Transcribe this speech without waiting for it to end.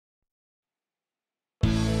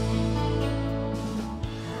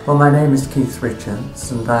Well, my name is Keith Richards,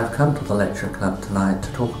 and I've come to the Lecture Club tonight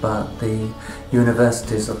to talk about the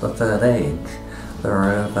universities of the Third Age. There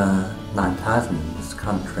are over 9,000 in this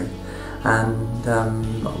country, and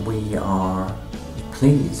we are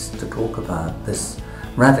pleased to talk about this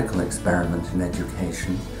radical experiment in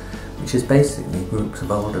education, which is basically groups of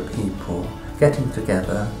older people getting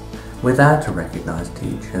together without a recognised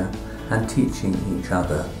teacher and teaching each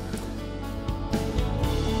other.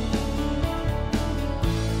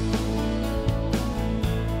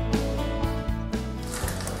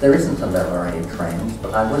 There isn't a lower age range,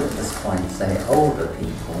 but I will at this point say older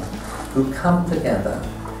people who come together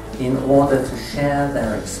in order to share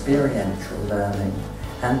their experiential learning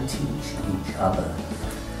and teach each other.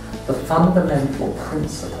 The fundamental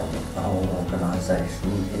principle of the whole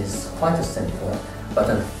organisation is quite a simple but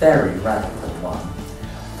a very radical one.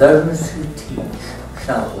 Those who teach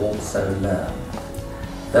shall also learn.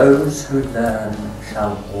 Those who learn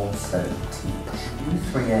shall also teach. You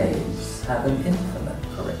 3As have an infinite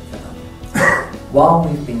curriculum. While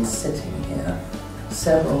we've been sitting here,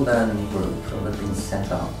 several learning groups will have been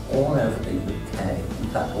set up all over the UK, in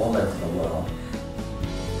fact all over the world.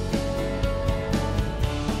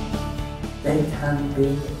 They can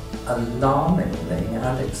be alarmingly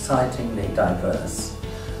and excitingly diverse.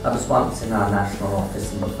 I was once in our national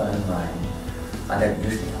office and the phone rang. I don't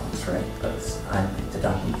usually answer it, but I picked it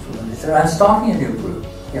up and they said, I'm starting a new group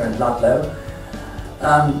here in Ludlow.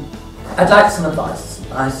 I'd like some advice.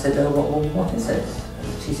 I said, oh, well, what is it?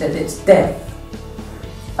 And she said, it's death.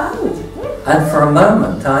 Oh, and for a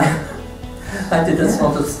moment I did a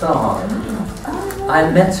sort of start.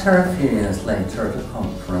 I met her a few years later at a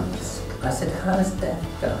conference. I said, how is death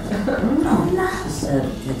going? She said,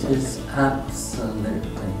 it is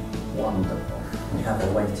absolutely wonderful. We have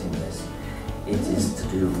a waiting list. It is to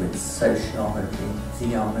do with sociology,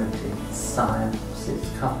 theology, science.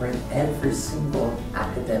 It's covering every single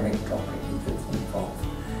academic topic you could think of.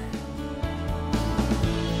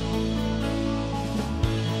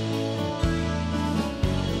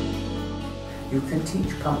 You can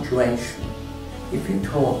teach punctuation if you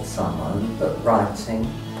taught someone that writing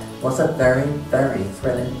was a very, very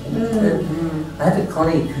thrilling thing to do. I had a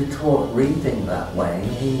colleague who taught reading that way.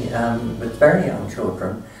 He, with very young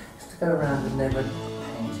children, used to go around and they were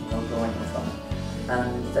painting or drawing or something.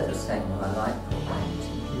 And instead of saying, well, I like your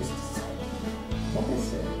painting, he used to say, what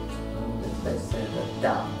is it? And if they said a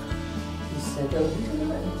duck, he said, oh, would you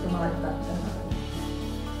like to write that down?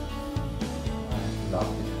 I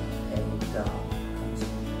love it, a duck. And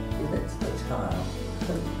give it to the child.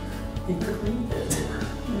 He could read it.